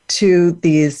access to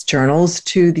these journals,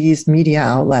 to these media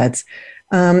outlets.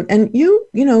 And you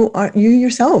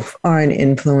yourself are an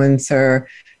influencer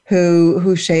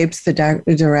who shapes the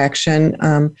direction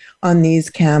on these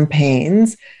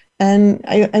campaigns. And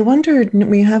I wondered,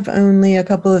 we have only a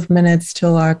couple of minutes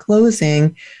till our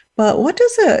closing, but what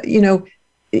does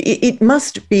it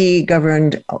must be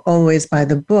governed always by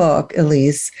the book,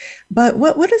 Elysse, but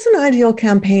what does an ideal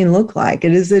campaign look like?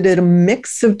 Is it a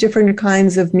mix of different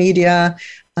kinds of media?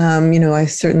 I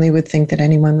certainly would think that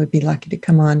anyone would be lucky to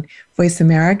come on Voice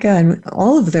America, and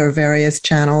all of their various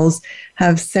channels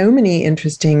have so many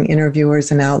interesting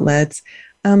interviewers and outlets.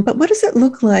 But what does it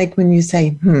look like when you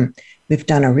say, we've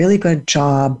done a really good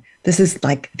job? This is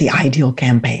like the ideal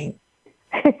campaign.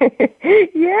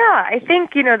 Yeah, I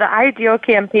think, the ideal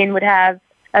campaign would have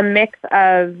a mix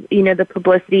of, the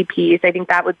publicity piece. I think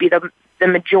that would be the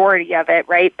majority of it,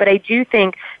 right? But I do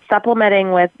think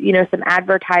supplementing with, some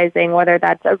advertising, whether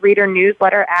that's a reader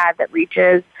newsletter ad that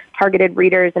reaches targeted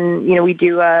readers, and,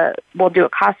 we'll do a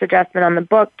cost adjustment on the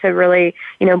book to really,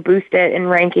 boost it in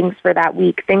rankings for that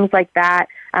week, things like that.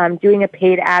 Doing a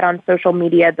paid ad on social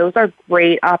media, those are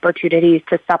great opportunities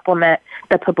to supplement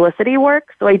the publicity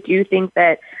work. So I do think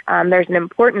that there's an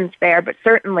importance there, but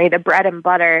certainly the bread and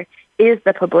butter is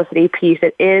the publicity piece.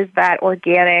 It is that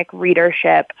organic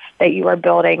readership that you are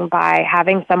building by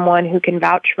having someone who can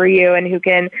vouch for you and who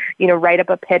can, write up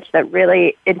a pitch that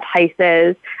really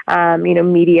entices,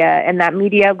 media. And that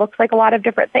media looks like a lot of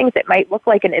different things. It might look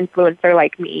like an influencer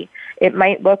like me. It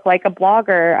might look like a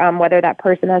blogger, whether that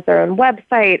person has their own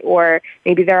website or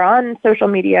maybe they're on social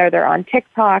media or they're on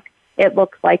TikTok. It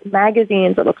looks like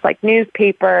magazines. It looks like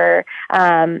newspaper.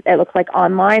 It looks like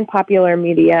online popular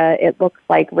media. It looks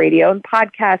like radio and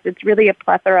podcasts. It's really a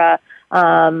plethora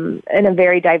in a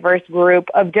very diverse group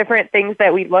of different things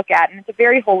that we look at. And it's a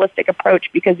very holistic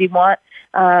approach because you want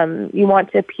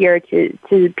to appear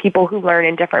to people who learn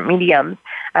in different mediums.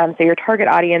 So your target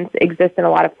audience exists in a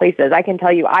lot of places. I can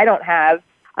tell you I don't have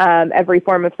every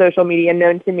form of social media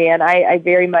known to me, and I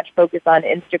very much focus on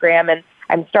Instagram, and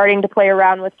I'm starting to play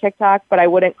around with TikTok, but I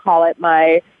wouldn't call it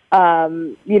my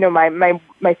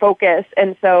focus.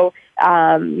 And so,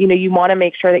 you want to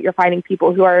make sure that you're finding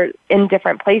people who are in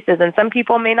different places, and some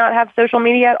people may not have social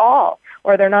media at all,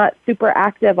 or they're not super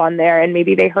active on there, and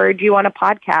maybe they heard you on a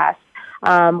podcast.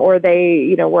 Or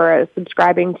they, were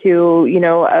subscribing to,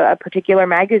 a particular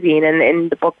magazine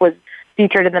and the book was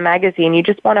featured in the magazine. You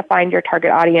just want to find your target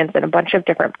audience in a bunch of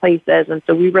different places. And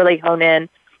so we really hone in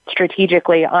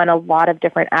strategically on a lot of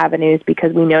different avenues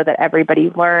because we know that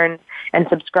everybody learns and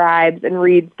subscribes and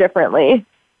reads differently.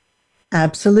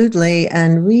 Absolutely.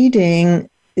 And reading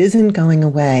isn't going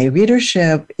away.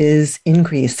 Readership is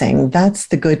increasing. That's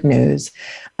the good news.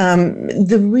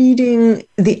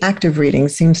 The act of reading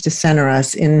seems to center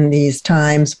us in these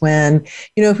times when,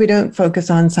 if we don't focus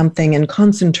on something and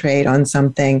concentrate on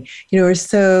something, we're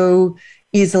so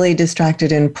easily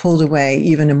distracted and pulled away,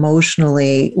 even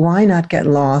emotionally. Why not get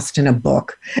lost in a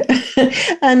book?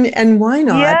 and why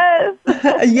not? Yes.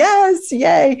 Yes,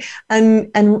 yay. And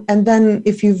then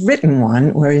if you've written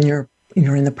one or you're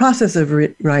in the process of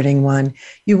writing one,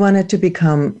 you want it to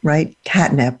become,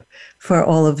 catnip for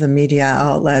all of the media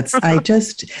outlets. I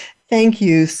just thank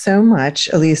you so much,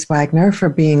 Elysse Wagner, for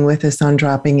being with us on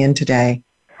Dropping In today.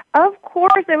 Of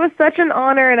course. It was such an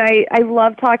honor, and I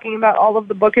love talking about all of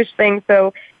the bookish things,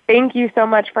 so thank you so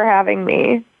much for having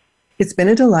me. It's been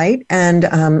a delight, and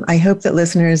I hope that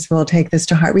listeners will take this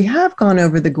to heart. We have gone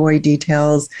over the gory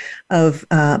details of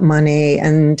money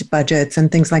and budgets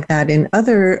and things like that in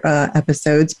other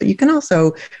episodes, but you can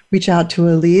also reach out to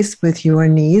Elysse with your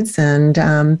needs and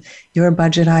your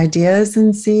budget ideas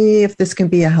and see if this can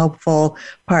be a helpful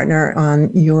partner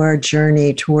on your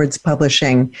journey towards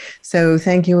publishing. So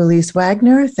thank you, Elysse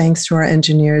Wagner. Thanks to our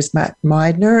engineers, Matt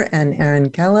Meidner and Aaron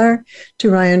Keller, to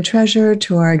Ryan Treasure,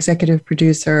 to our executive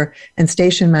producer and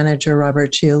station manager,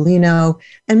 Robert Ciolino,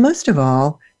 and most of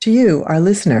all, to you, our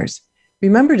listeners.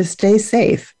 Remember to stay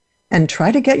safe and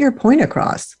try to get your point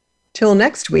across. Till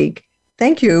next week,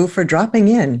 thank you for dropping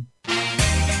in.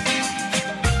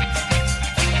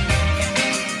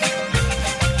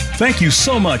 Thank you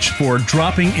so much for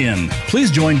dropping in. Please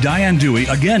join Diane Dewey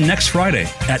again next Friday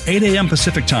at 8 a.m.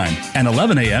 Pacific Time and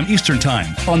 11 a.m. Eastern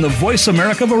Time on the Voice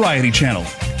America Variety Channel.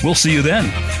 We'll see you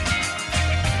then.